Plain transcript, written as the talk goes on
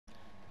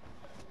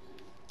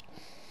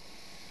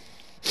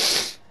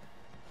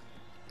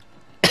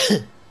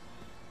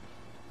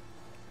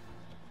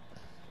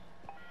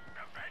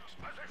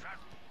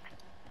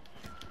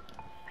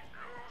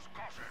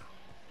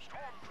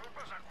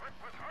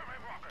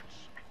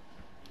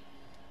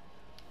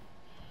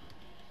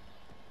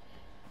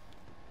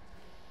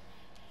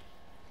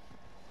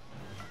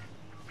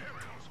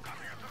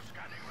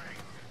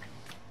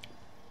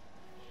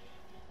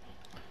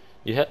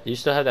You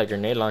still have that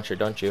grenade launcher,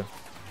 don't you?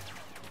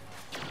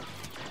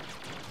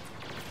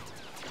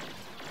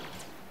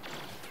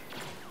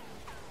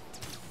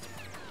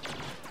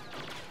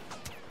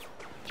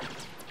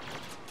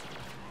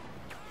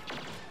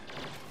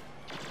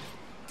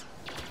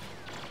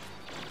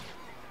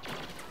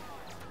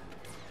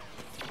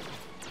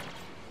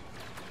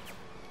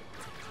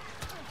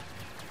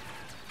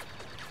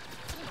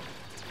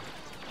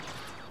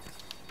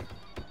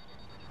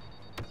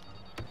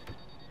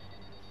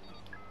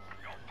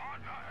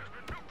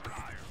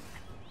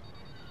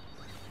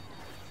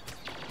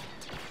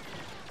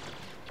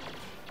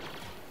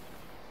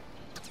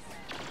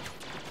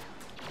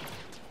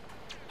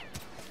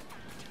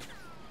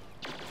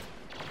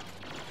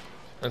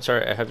 That's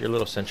alright, I have your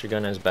little sentry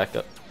gun as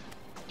backup.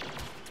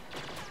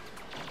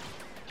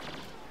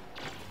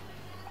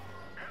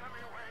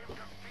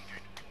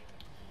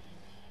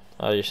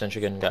 Oh, your sentry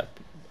gun got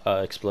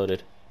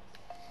exploded.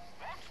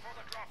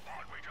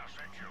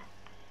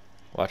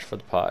 Watch for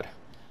the pod.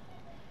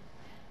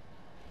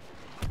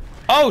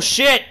 Oh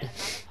shit!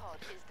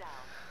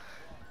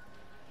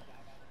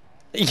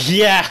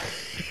 Yeah!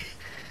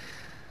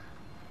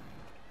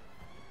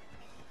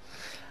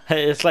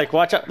 It's like,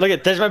 watch out. Look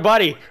at, there's my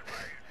body.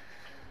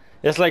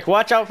 It's like,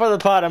 watch out for the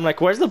pod. I'm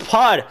like, where's the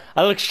pod?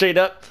 I look straight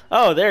up.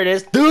 Oh, there it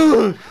is.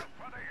 Dude!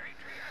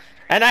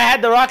 And I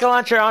had the rocket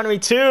launcher on me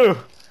too.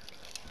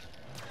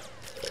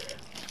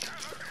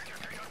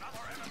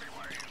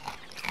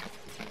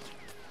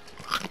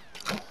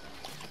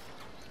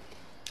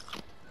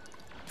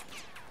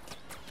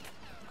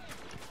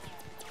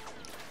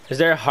 Is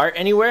there a heart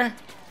anywhere?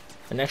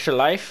 An extra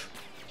life?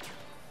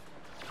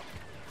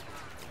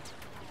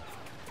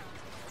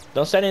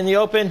 Don't stand in the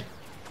open.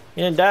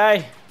 You're gonna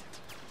die.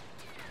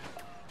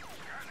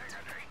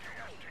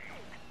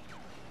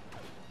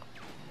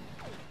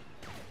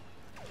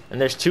 And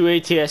there's 2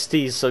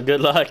 ATSTs, so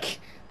good luck.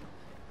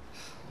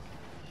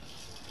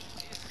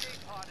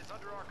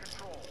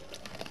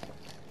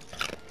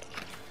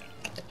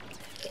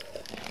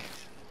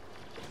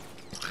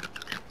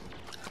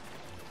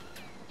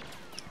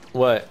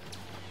 What?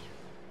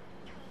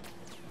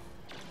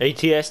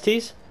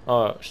 ATSTs?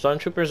 Oh,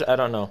 stormtroopers? I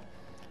don't know.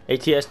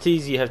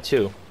 ATSTs, you have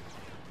 2.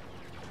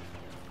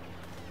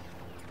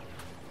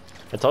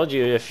 I told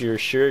you if you're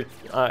sure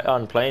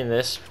on playing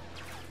this.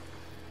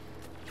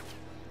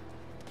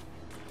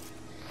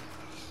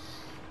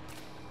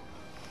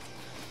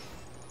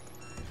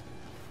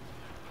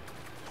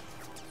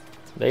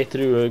 They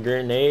threw a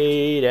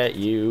grenade at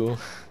you.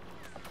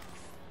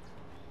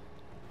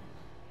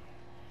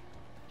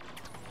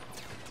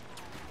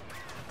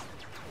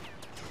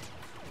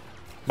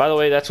 By the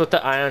way, that's what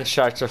the ion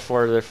shots are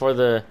for. They're for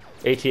the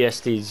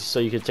ATSTs, so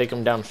you can take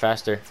them down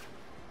faster.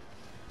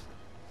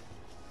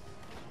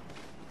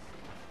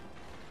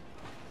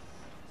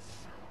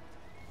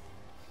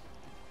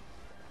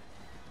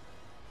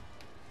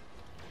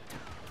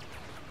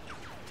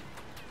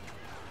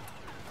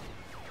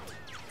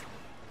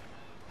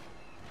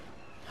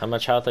 How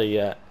much health are you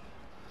at?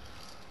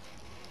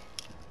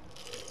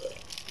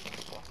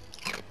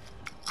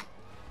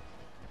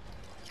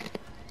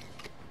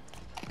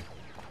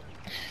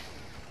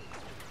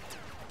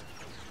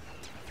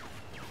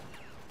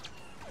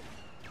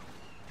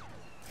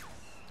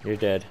 You're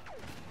dead.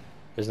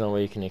 There's no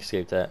way you can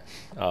escape that.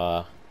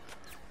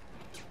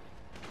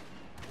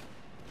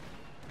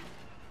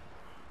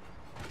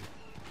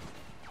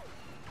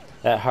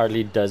 That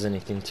hardly does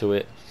anything to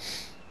it.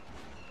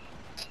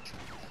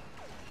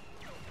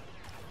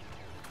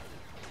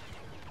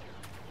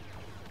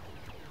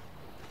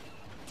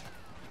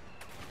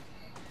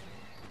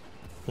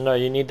 No,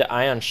 you need the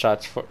ion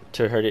shots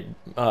to hurt it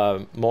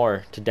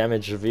more, to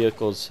damage the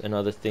vehicles and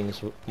other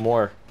things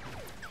more.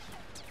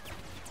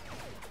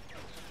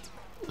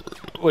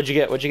 What'd you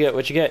get? What'd you get?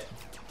 What'd you get?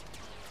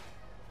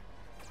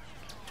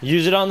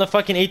 Use it on the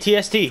fucking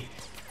ATST.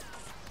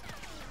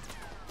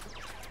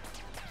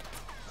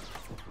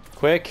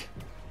 Quick.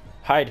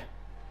 Hide.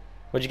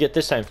 What'd you get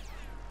this time?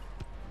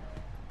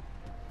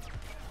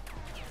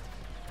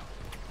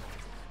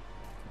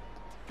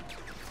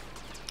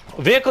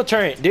 Vehicle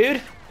turret,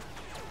 dude.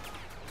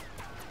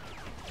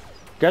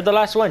 Grab the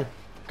last one.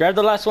 Grab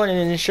the last one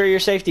and ensure your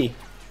safety.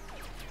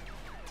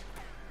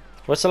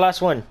 What's the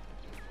last one?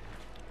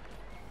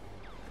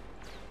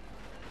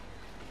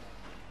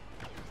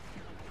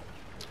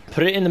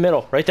 Put it in the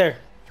middle, right there.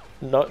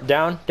 No,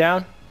 down,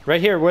 down.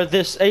 Right here, where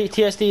this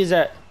ATSD is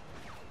at.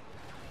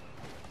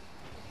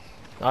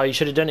 Oh, you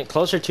should have done it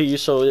closer to you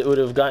so it would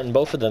have gotten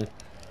both of them.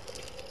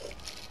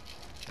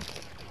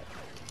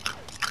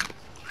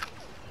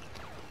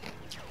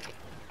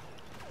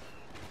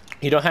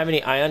 You don't have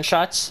any ion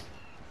shots?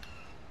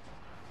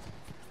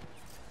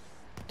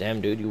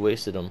 Damn, dude, you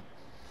wasted them.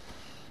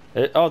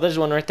 Oh, there's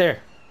one right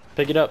there.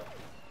 Pick it up.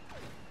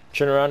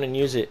 Turn around and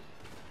use it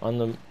on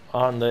the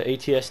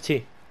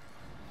ATST.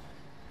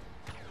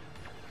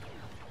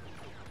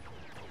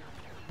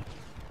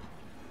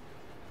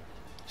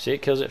 See,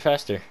 it kills it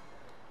faster.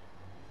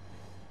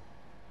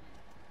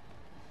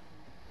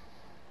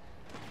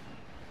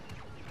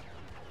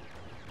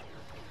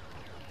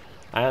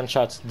 Ion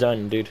shot's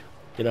done, dude.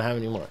 You don't have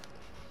any more.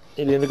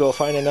 You need to go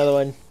find another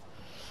one.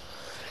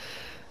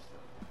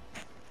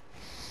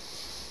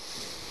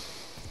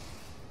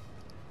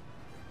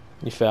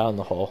 You fell in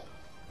the hole.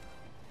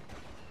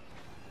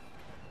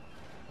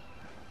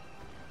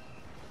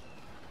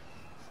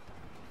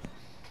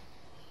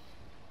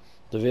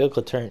 The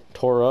vehicle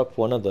tore up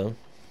one of them.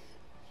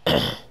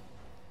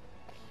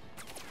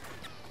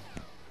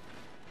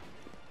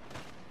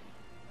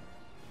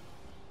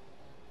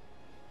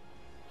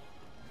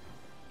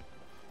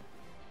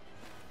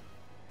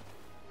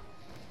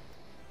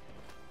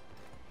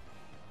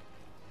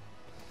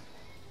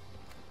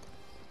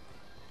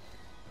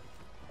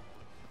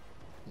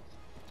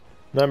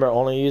 Remember,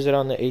 only use it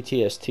on the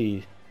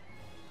ATST.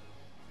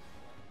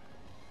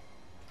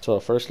 So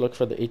first look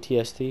for the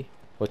ATST,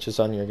 which is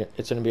on your,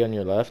 it's going to be on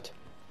your left.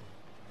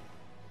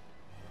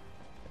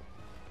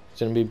 It's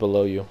going to be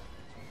below you.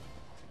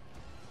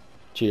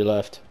 To your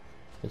left.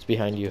 It's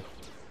behind you.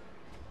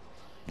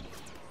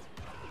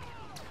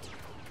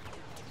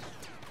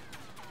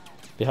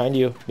 Behind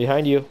you,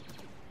 behind you.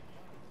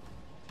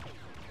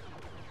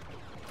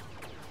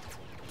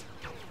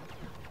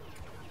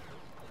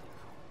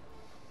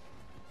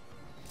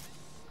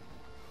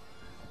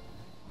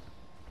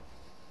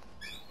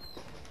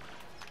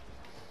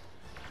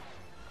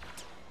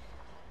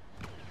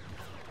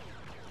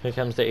 Here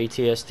comes the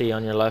ATST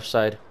on your left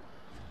side.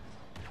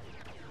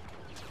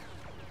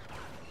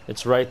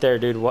 It's right there,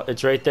 dude. What?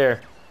 It's right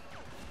there.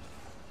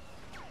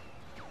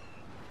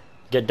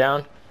 Get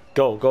down.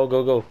 Go, go,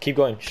 go, go. Keep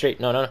going. Straight.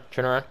 No, no, no.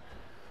 Turn around.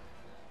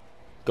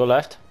 Go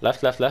left.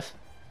 Left, left, left.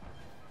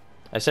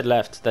 I said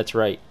left. That's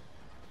right.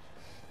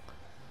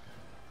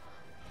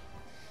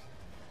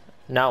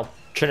 Now,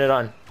 turn it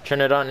on.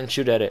 Turn it on and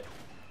shoot at it.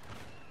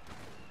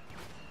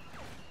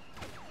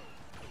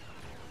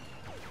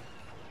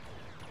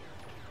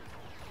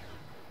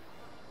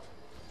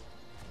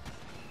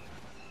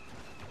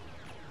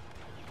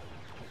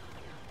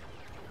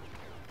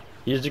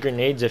 Use the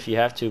grenades if you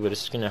have to, but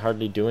it's gonna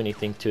hardly do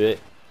anything to it.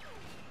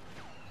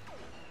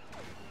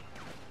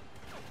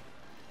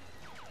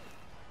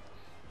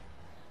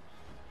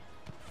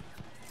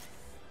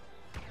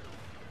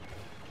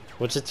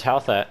 What's its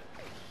health at?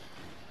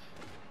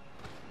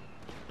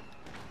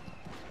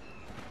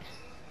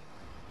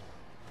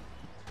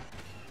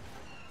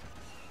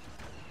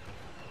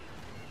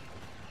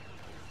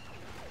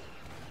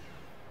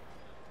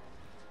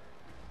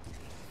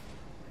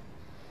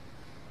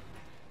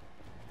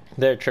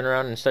 There, turn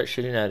around and start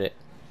shooting at it.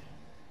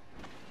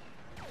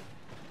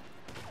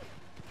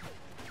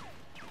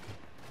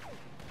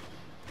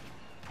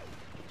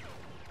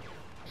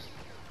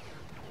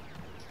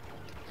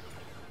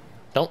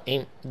 Don't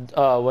aim.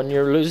 When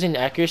you're losing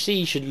accuracy,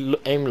 you should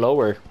aim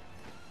lower.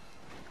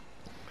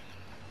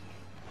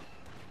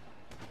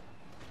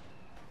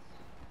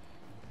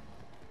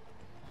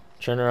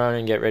 Turn around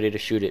and get ready to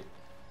shoot it.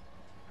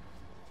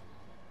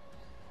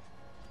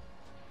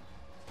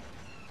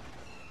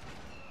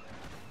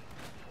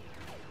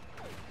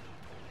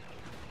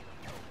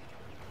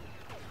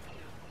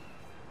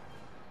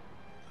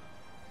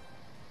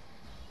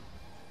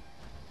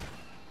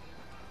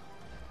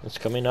 It's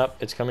coming up.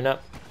 It's coming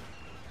up.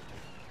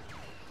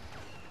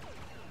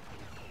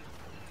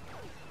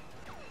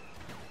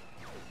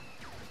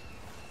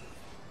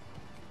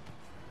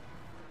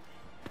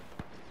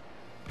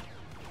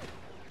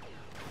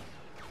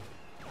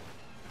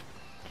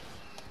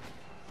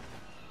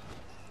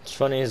 What's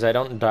funny is I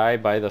don't die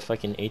by the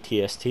fucking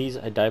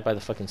ATSTs. I die by the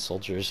fucking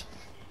soldiers.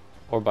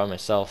 Or by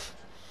myself.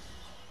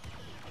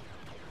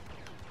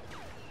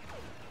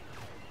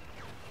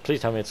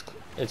 Please tell me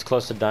it's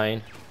close to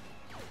dying.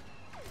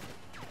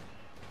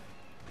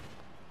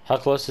 How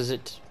close is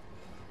it?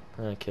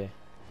 Okay.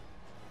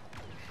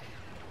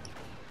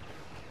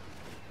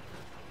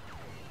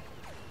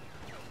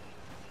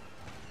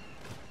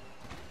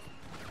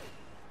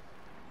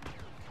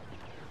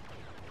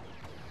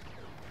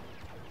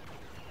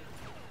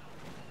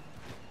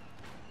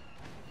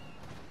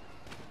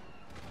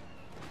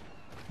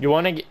 You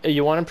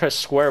wanna press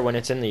square when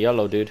it's in the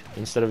yellow, dude,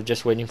 instead of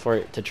just waiting for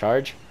it to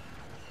charge.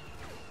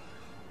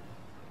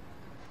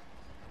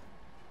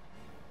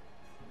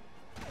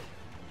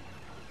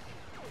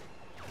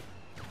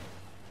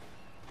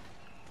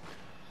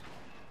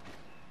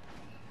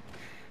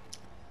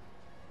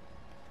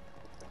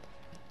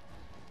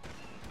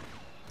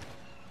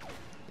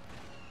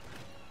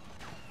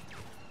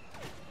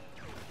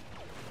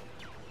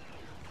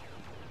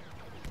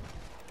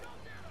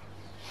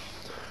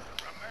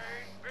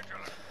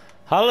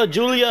 Holla,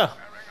 Julia!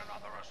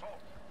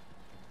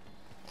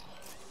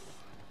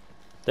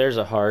 There's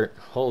a heart.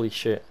 Holy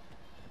shit.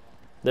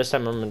 This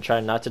time I'm gonna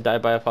try not to die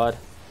by a pod.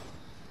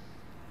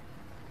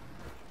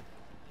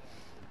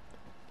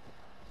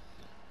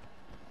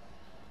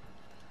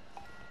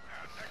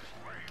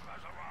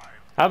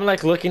 I'm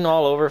like looking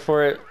all over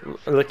for it.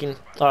 Looking.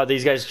 Oh,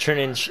 these guys turn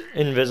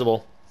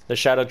invisible. The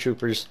shadow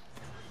troopers.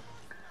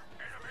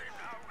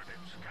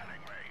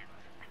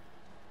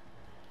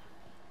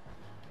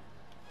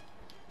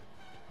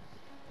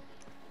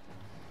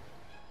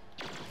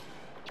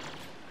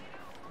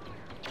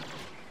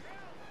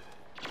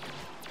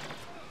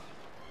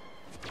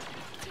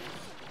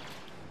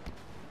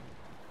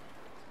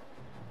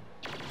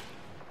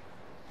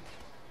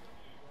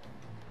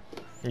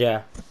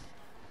 Yeah.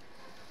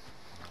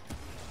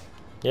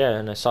 Yeah,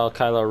 and I saw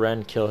Kylo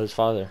Ren kill his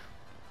father.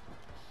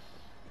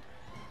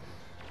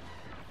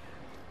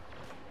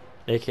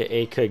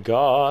 AKA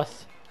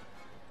Kagoth.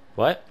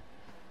 What?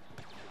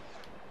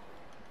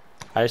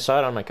 I saw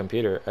it on my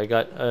computer. I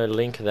got a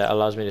link that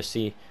allows me to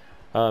see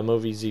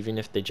movies even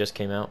if they just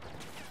came out.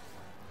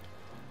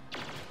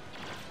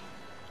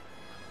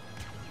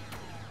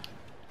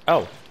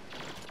 Oh.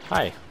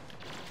 Hi.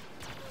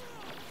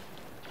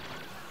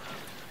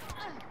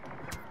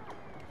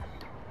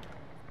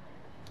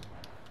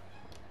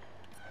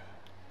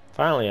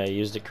 Finally, I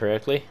used it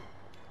correctly.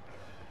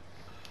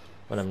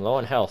 When I'm low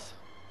on health.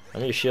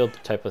 I'm your shield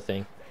type of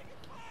thing.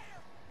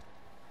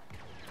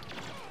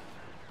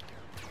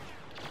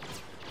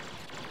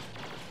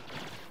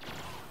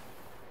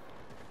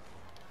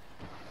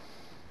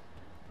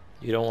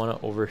 You don't want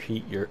to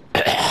overheat your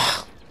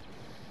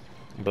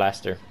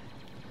blaster.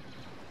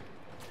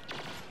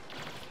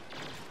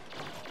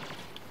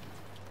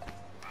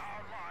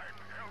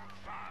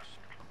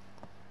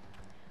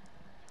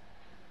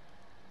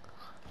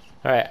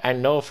 Alright, I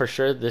know for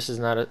sure this is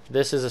not a,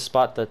 this is a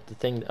spot that the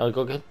thing, I'll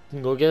go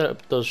get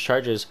up those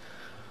charges.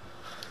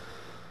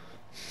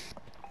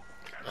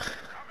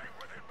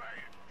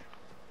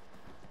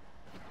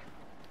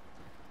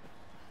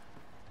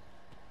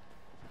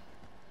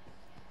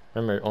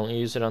 Remember, only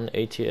use it on the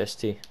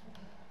ATST.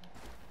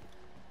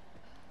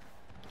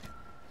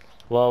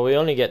 Well, we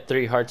only get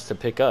 3 hearts to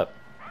pick up.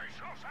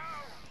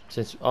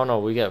 Since, oh no,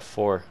 we get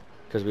 4.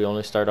 Because we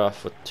only start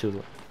off with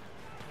 2.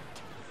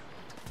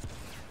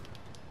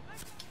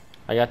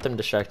 I got them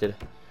distracted.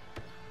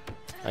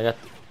 I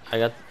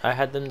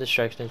had them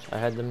distracted.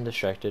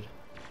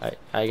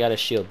 I got a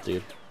shield,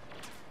 dude.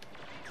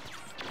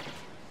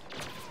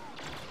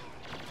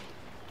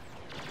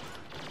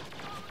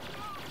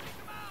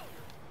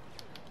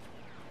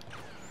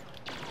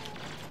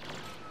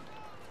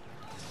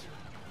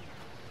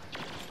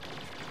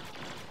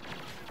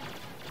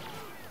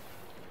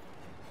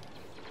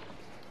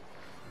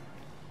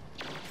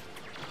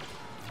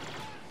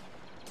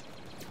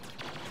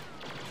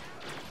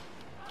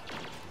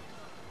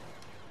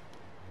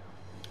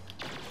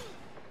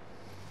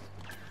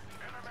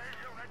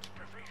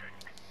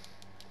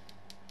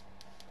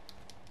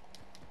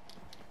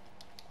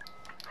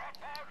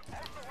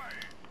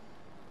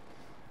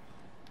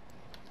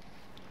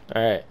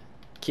 Alright,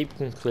 keep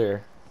them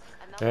clear.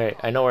 Alright,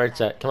 I know where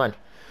it's at. Come on.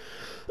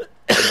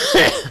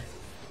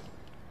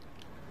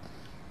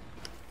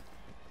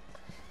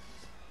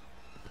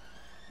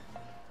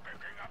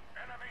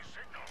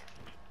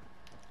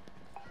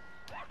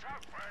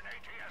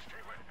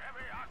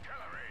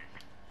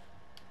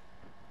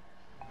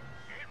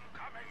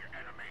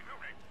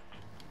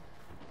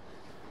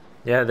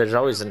 Yeah, there's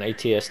always an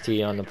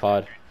ATST on the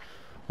pod.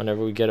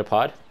 Whenever we get a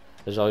pod,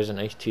 there's always an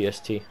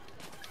ATST.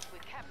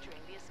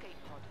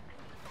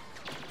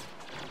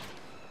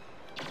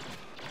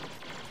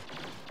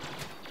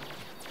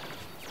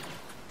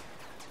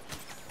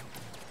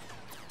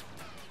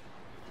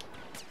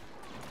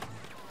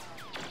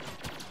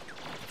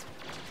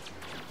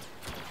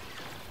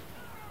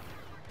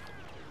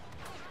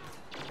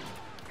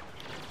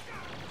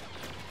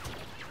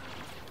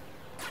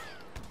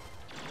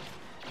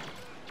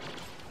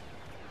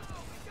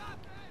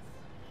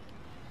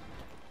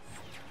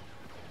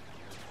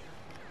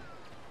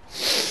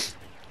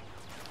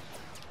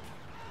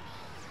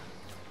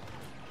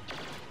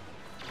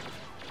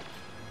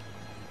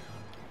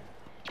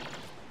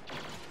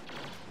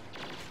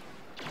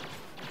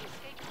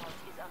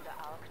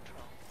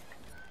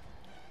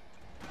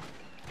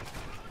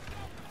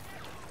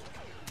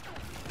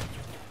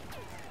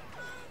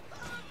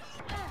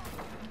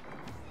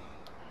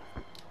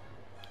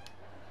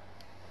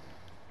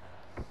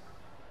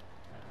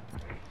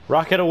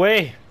 Rocket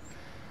away!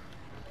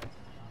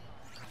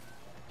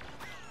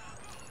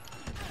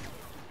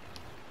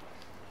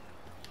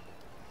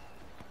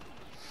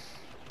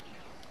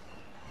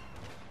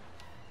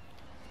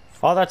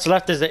 All that's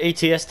left is the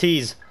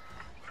ATSTs.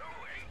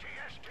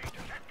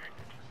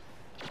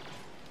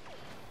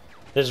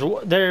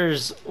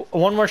 There's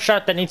one more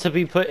shot that needs to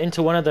be put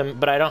into one of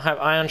them, but I don't have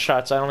ion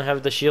shots. I only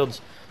have the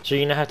shields, so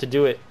you're gonna have to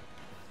do it.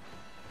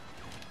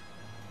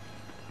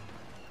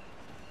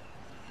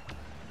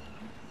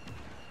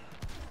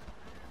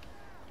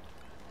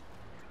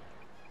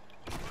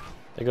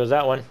 There goes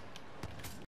that one.